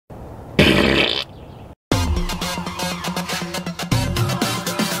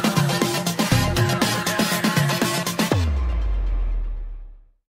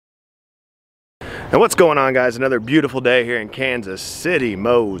And what's going on, guys? Another beautiful day here in Kansas City,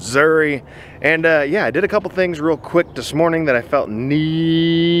 Missouri. And yeah, I did a couple things real quick this morning that I felt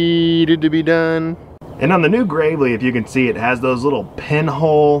needed to be done. And on the new Gravely, if you can see, it has those little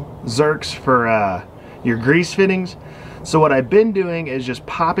pinhole zerks for your grease fittings. So what I've been doing is just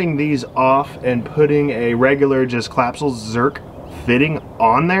popping these off and putting a regular just Clapsel zerk fitting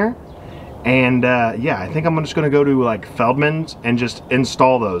on there. And yeah, I think I'm just gonna go to like Feldman's and just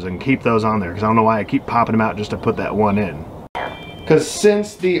install those and keep those on there, because I don't know why I keep popping them out just to put that one in. Because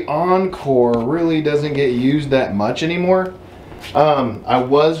since the Encore really doesn't get used that much anymore, I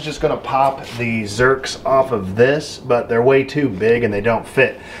was just gonna pop the zerks off of this, but they're way too big and they don't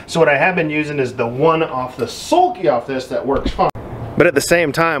fit. So what I have been using is the one off the sulky off this that works fine. But at the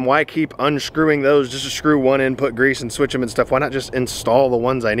same time, why keep unscrewing those just to screw one in, put grease and switch them and stuff? Why not just install the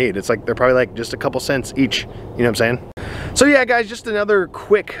ones I need? It's like, they're probably like just a couple cents each, you know what I'm saying? So yeah, guys, just another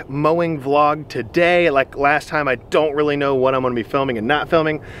quick mowing vlog today. Like last time, I don't really know what I'm gonna be filming and not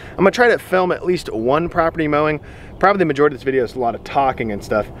filming. I'm gonna try to film at least one property mowing. Probably the majority of this video is a lot of talking and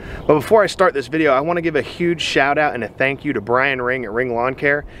stuff. But before I start this video, I want to give a huge shout out and a thank you to Brian Ring at Ring Lawn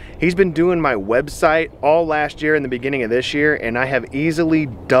Care. He's been doing my website all last year and the beginning of this year, and I have easily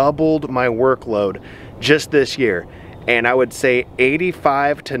doubled my workload just this year. And I would say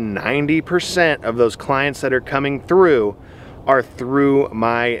 85 to 90% of those clients that are coming through are through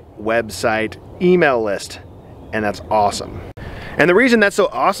my website email list. And that's awesome. And the reason that's so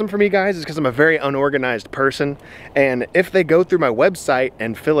awesome for me, guys, is because I'm a very unorganized person. And if they go through my website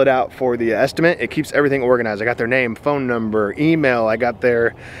and fill it out for the estimate, it keeps everything organized. I got their name, phone number, email, I got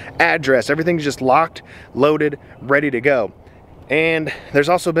their address. Everything's just locked, loaded, ready to go. And there's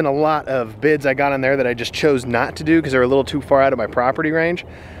also been a lot of bids I got on there that I just chose not to do because they're a little too far out of my property range.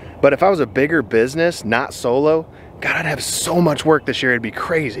 But if I was a bigger business, not solo, God, I'd have so much work this year, it'd be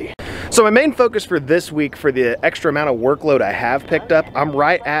crazy. So my main focus for this week, for the extra amount of workload I have picked up, I'm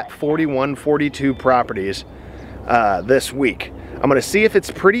right at 41, 42 properties this week. I'm gonna see if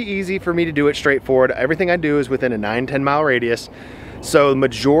it's pretty easy for me to do it straightforward. Everything I do is within a 9-10 mile radius. So the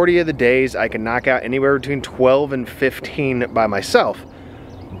majority of the days I can knock out anywhere between 12 and 15 by myself.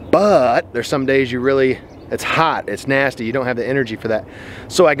 But there's some days it's hot, it's nasty, you don't have the energy for that.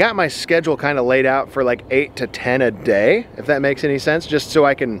 So I got my schedule kind of laid out for like 8 to 10 a day, if that makes any sense, just so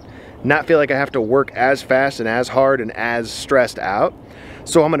I can not feel like I have to work as fast and as hard and as stressed out.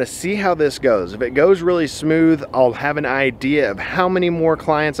 So I'm gonna see how this goes. If it goes really smooth, I'll have an idea of how many more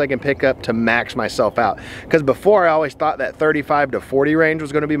clients I can pick up to max myself out. Because before, I always thought that 35 to 40 range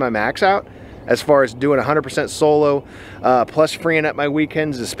was gonna be my max out, as far as doing 100% solo, plus freeing up my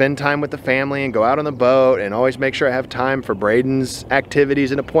weekends to spend time with the family and go out on the boat and always make sure I have time for Braden's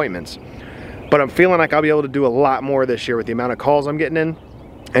activities and appointments. But I'm feeling like I'll be able to do a lot more this year with the amount of calls I'm getting in,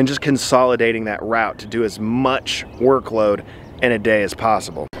 and just consolidating that route to do as much workload in a day as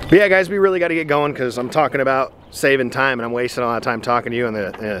possible. But yeah, guys, we really got to get going because I'm talking about saving time and I'm wasting a lot of time talking to you on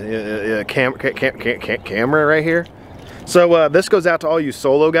the camera right here. So this goes out to all you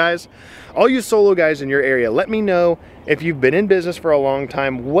solo guys. All you solo guys in your area, let me know if you've been in business for a long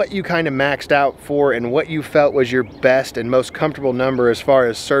time, what you kind of maxed out for and what you felt was your best and most comfortable number as far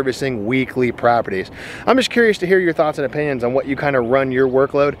as servicing weekly properties. I'm just curious to hear your thoughts and opinions on what you kind of run your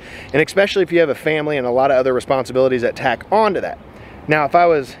workload, and especially if you have a family and a lot of other responsibilities that tack onto that. Now, if I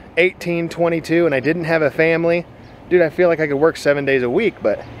was 18, 22 and I didn't have a family, dude, I feel like I could work 7 days a week,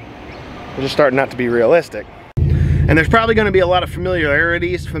 but I'm just starting not to be realistic. And there's probably going to be a lot of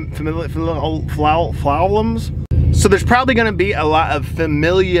familiarities, problems. So there's probably going to be a lot of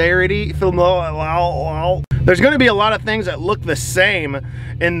familiarity. There's going to be a lot of things that look the same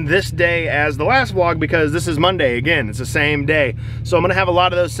in this day as the last vlog, because this is Monday again. It's the same day. So I'm going to have a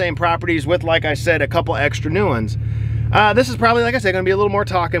lot of those same properties with, like I said, a couple extra new ones. This is probably, like I said, going to be a little more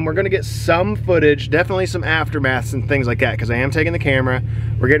talking. We're going to get some footage, definitely some aftermaths and things like that, because I am taking the camera.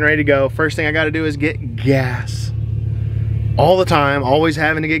 We're getting ready to go. First thing I got to do is get gas. All the time, always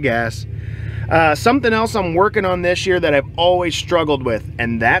having to get gas. Something else I'm working on this year that I've always struggled with,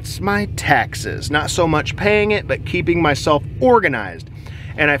 and that's my taxes. Not so much paying it, but keeping myself organized.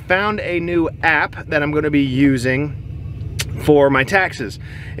 And I found a new app that I'm going to be using for my taxes.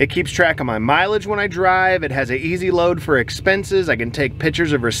 It keeps track of my mileage when I drive. It has an easy load for expenses. I can take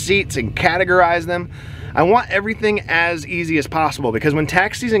pictures of receipts and categorize them. I want everything as easy as possible, because when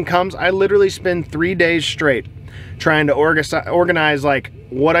tax season comes, I literally spend 3 days straight trying to organize like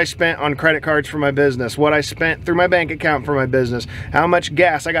what I spent on credit cards for my business, what I spent through my bank account for my business, how much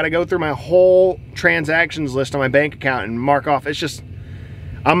gas. I got to go through my whole transactions list on my bank account and mark off. It's just,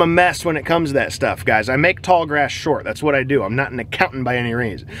 I'm a mess when it comes to that stuff, guys. I make tall grass short. That's what I do. I'm not an accountant by any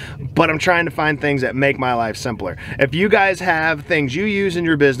means, but I'm trying to find things that make my life simpler. If you guys have things you use in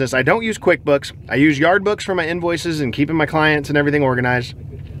your business, I don't use QuickBooks. I use Yardbooks for my invoices and keeping my clients and everything organized.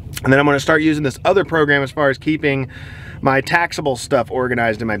 And then I'm going to start using this other program as far as keeping my taxable stuff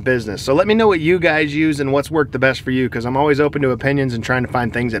organized in my business. So let me know what you guys use and what's worked the best for you, because I'm always open to opinions and trying to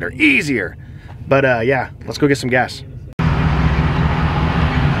find things that are easier. But yeah, let's go get some gas.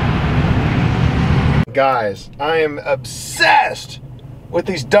 Guys, I am obsessed with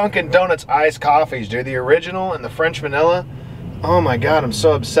these Dunkin' Donuts iced coffees, dude. The original and the French vanilla. Oh my God, I'm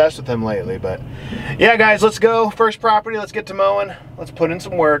so obsessed with them lately. But yeah, guys, let's go. First property, let's get to mowing. Let's put in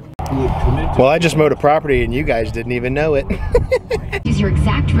some work. Well, I just mowed a property and you guys didn't even know it. Use your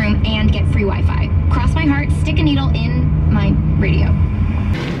exact room and get free Wi-Fi. Cross my heart, stick a needle in my radio.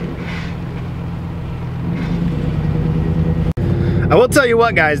 I will tell you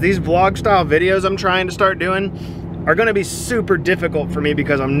what, guys, these vlog style videos I'm trying to start doing are gonna be super difficult for me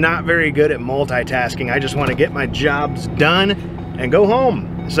because I'm not very good at multitasking. I just wanna get my jobs done and go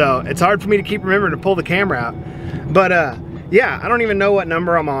home. So it's hard for me to keep remembering to pull the camera out. But yeah, I don't even know what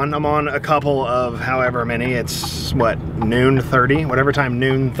number I'm on. I'm on a couple of however many. It's what, noon 30, whatever time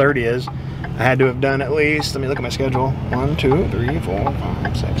noon 30 is. I had to have done at least, let me look at my schedule. 1, 2, 3, 4,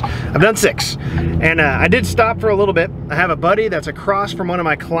 5, 6. I've done 6. And I did stop for a little bit. I have a buddy that's across from one of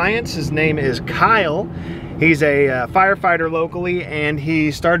my clients. His name is Kyle. He's a firefighter locally, and he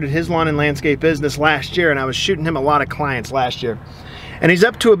started his lawn and landscape business last year, and I was shooting him a lot of clients last year. And he's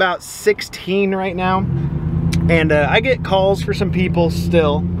up to about 16 right now. And I get calls for some people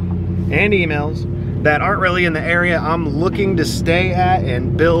still, and emails, that aren't really in the area I'm looking to stay at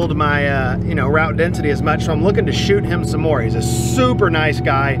and build my you know, route density as much. So I'm looking to shoot him some more. He's a super nice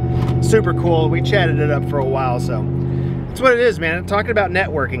guy, super cool. We chatted it up for a while, so that's what it is, man. I'm talking about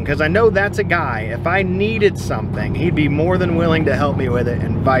networking, because I know that's a guy, if I needed something, he'd be more than willing to help me with it,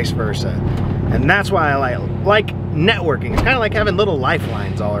 and vice versa. And that's why I like networking. It's kind of like having little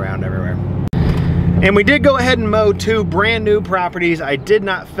lifelines all around everywhere. And we did go ahead and mow 2 brand new properties. I did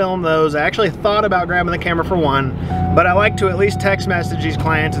not film those. I actually thought about grabbing the camera for one, but I like to at least text message these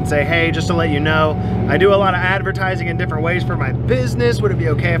clients and say, hey, just to let you know, I do a lot of advertising in different ways for my business. Would it be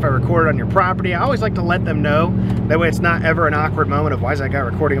okay if I recorded on your property? I always like to let them know. That way it's not ever an awkward moment of, why is that guy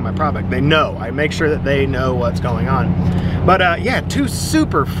recording on my property? They know. I make sure that they know what's going on. But yeah, 2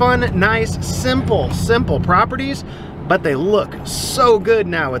 super fun, nice, simple properties. But they look so good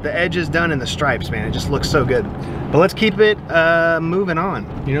now with the edges done and the stripes, man. It just looks so good. But let's keep it moving on.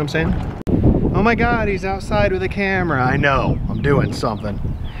 You know what I'm saying? Oh my God, he's outside with a camera. I know, I'm doing something.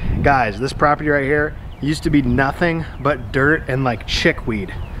 Guys, this property right here used to be nothing but dirt and like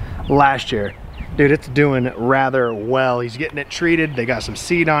chickweed last year. Dude, it's doing rather well. He's getting it treated. They got some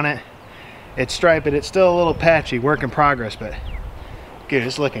seed on it. It's striped. It's still a little patchy, work in progress, but dude,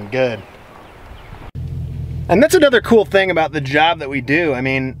 it's looking good. And that's another cool thing about the job that we do. I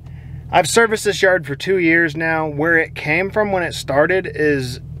mean, I've serviced this yard for 2 years now. Where it came from when it started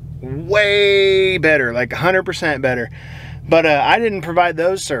is way better, like 100% better. But I didn't provide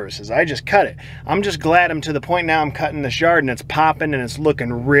those services. I just cut it. I'm just glad I'm to the point now I'm cutting this yard and it's popping and it's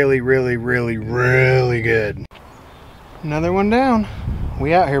looking really, really, really, really good. Another one down.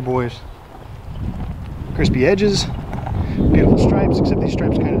 We out here, boys. Crispy edges. Beautiful stripes, except these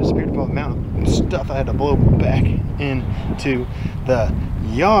stripes kind of disappeared above the amount of stuff I had to blow back into the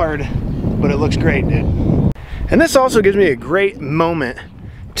yard, but it looks great, dude. And this also gives me a great moment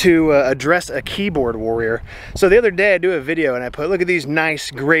to address a keyboard warrior. So the other day I do a video and I put, look at these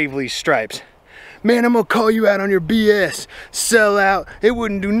nice Gravely stripes. Man, I'm gonna call you out on your BS. Sell out. It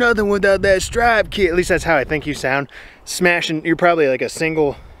wouldn't do nothing without that stripe kit. At least that's how I think you sound. Smashing, you're probably like a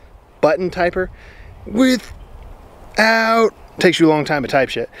single button typer. Without, takes you a long time to type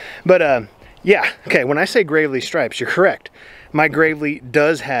shit. But yeah, okay, when I say Gravely stripes, you're correct. My Gravely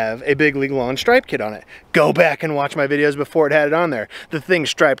does have a Big League Lawn stripe kit on it. Go back and watch my videos before it had it on there. The thing's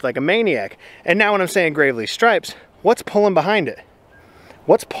striped like a maniac. And now when I'm saying Gravely stripes, what's pulling behind it?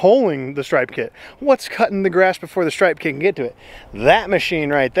 What's pulling the stripe kit? What's cutting the grass before the stripe kit can get to it? That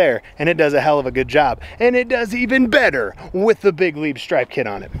machine right there, and it does a hell of a good job. And it does even better with the Big League stripe kit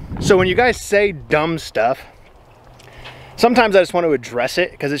on it. So when you guys say dumb stuff, sometimes I just want to address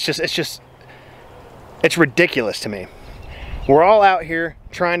it because it's ridiculous to me. We're all out here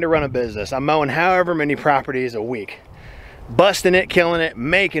trying to run a business. I'm mowing however many properties a week, busting it, killing it,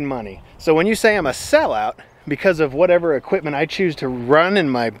 making money. So when you say I'm a sellout because of whatever equipment I choose to run in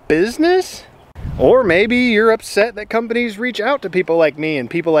my business, Or maybe you're upset that companies reach out to people like me and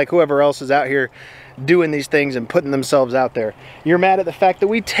people like whoever else is out here doing these things and putting themselves out there. You're mad at the fact that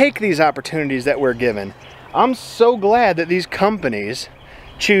we take these opportunities that we're given. I'm so glad that these companies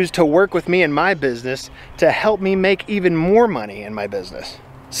choose to work with me in my business to help me make even more money in my business.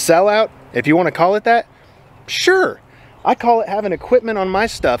 Sellout, if you want to call it that, sure. I call it having equipment on my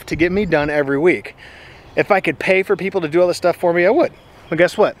stuff to get me done every week. If I could pay for people to do all this stuff for me, I would. But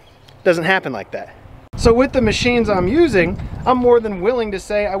guess what? It doesn't happen like that. So with the machines I'm using, I'm more than willing to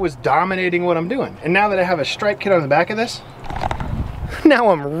say I was dominating what I'm doing. And now that I have a stripe kit on the back of this, now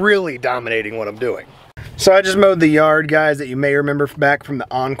I'm really dominating what I'm doing. So I just mowed the yard, guys, that you may remember back from the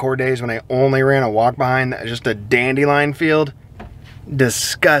Encore days when I only ran a walk behind, just a dandelion field.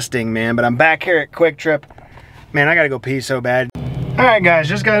 Disgusting, man, but I'm back here at Quick Trip. Man, I gotta go pee so bad. All right, guys,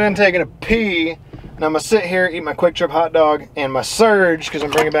 just got in taking a pee. And I'm gonna sit here, eat my Quick Trip hot dog and my Surge, because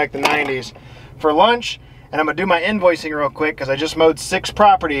I'm bringing back the 90s for lunch. And I'm gonna do my invoicing real quick because I just mowed 6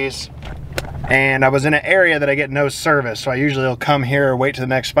 properties and I was in an area that I get no service. So I usually will come here or wait to the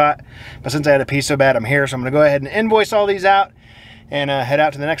next spot. But since I had to pee so bad, I'm here. So I'm gonna go ahead and invoice all these out and head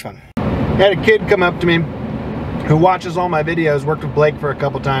out to the next one. I had a kid come up to me who watches all my videos, worked with Blake for a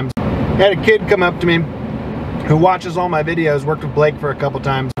couple times.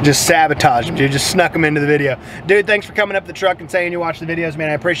 Just sabotaged him, dude. Just snuck him into the video. Dude, thanks for coming up the truck and saying you watch the videos, man.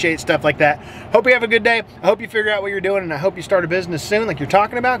 I appreciate stuff like that. Hope you have a good day. I hope you figure out what you're doing, and I hope you start a business soon like you're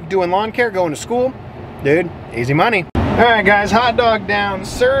talking about, doing lawn care, going to school. Dude, easy money. All right, guys, hot dog down,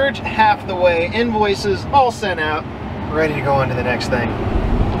 Surge half the way, invoices all sent out, ready to go on to the next thing.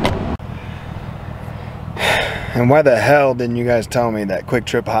 And why the hell didn't you guys tell me that Quick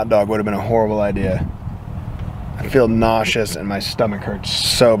Trip hot dog would have been a horrible idea? I feel nauseous and my stomach hurts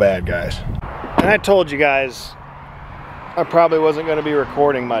so bad, guys. And I told you guys I probably wasn't going to be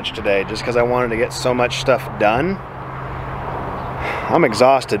recording much today just because I wanted to get so much stuff done. I'm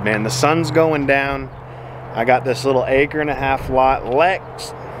exhausted, man. The sun's going down. I got this little 1.5 acre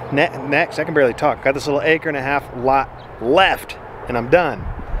lot next. I can barely talk. Got this little 1.5 acre lot left and I'm done.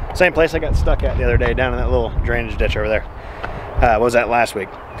 Same place I got stuck at the other day, down in that little drainage ditch over there. What was that last week?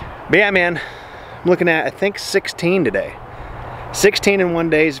 But yeah, man, I'm looking at, I think, 16 today. 16 in one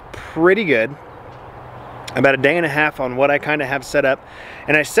day is pretty good. About a day and a half on what I kind of have set up.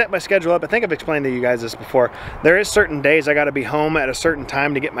 And I set my schedule up. I think I've explained to you guys this before. There is certain days I got to be home at a certain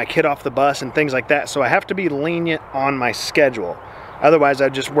time to get my kid off the bus and things like that. So I have to be lenient on my schedule. Otherwise,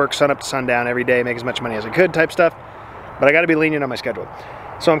 I'd just work sun up to sundown every day, make as much money as I could type stuff. But I got to be lenient on my schedule.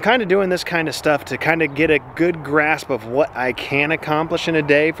 So I'm kind of doing this kind of stuff to kind of get a good grasp of what I can accomplish in a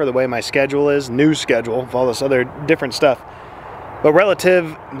day for the way my schedule is, new schedule, with all this other different stuff. But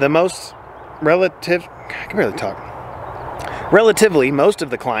relatively, most of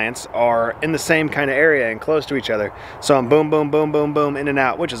the clients are in the same kind of area and close to each other. So I'm boom, boom, boom, boom, boom, in and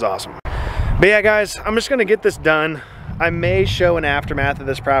out, which is awesome. But yeah, guys, I'm just gonna get this done. I may show an aftermath of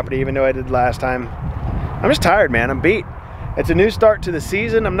this property, even though I did last time. I'm just tired, man, I'm beat. It's a new start to the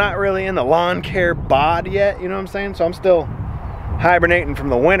season. I'm not really in the lawn care bod yet, you know what I'm saying? So I'm still hibernating from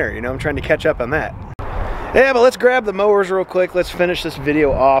the winter, you know, I'm trying to catch up on that. Yeah, but let's grab the mowers real quick. Let's finish this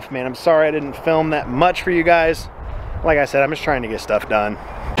video off, man. I'm sorry I didn't film that much for you guys. Like I said, I'm just trying to get stuff done.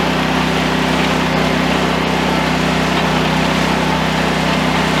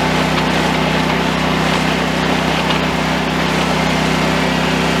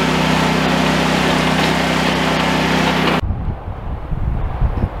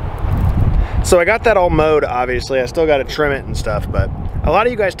 So I got that all mowed, obviously. I still got to trim it and stuff, but a lot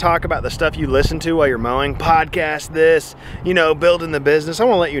of you guys talk about the stuff you listen to while you're mowing, podcast this, you know, building the business. I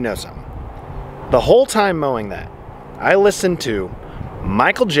want to let you know something. The whole time mowing that, I listened to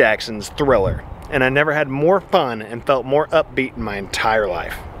Michael Jackson's Thriller, and I never had more fun and felt more upbeat in my entire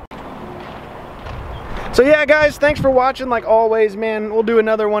life. So yeah, guys, thanks for watching. Like always, man, we'll do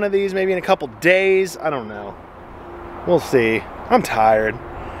another one of these maybe in a couple days. I don't know. We'll see. I'm tired.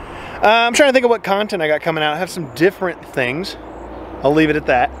 I'm trying to think of what content I got coming out. I have some different things. I'll leave it at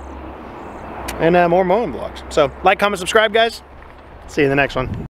that. And more mowing vlogs. So like, comment, subscribe, guys. See you in the next one.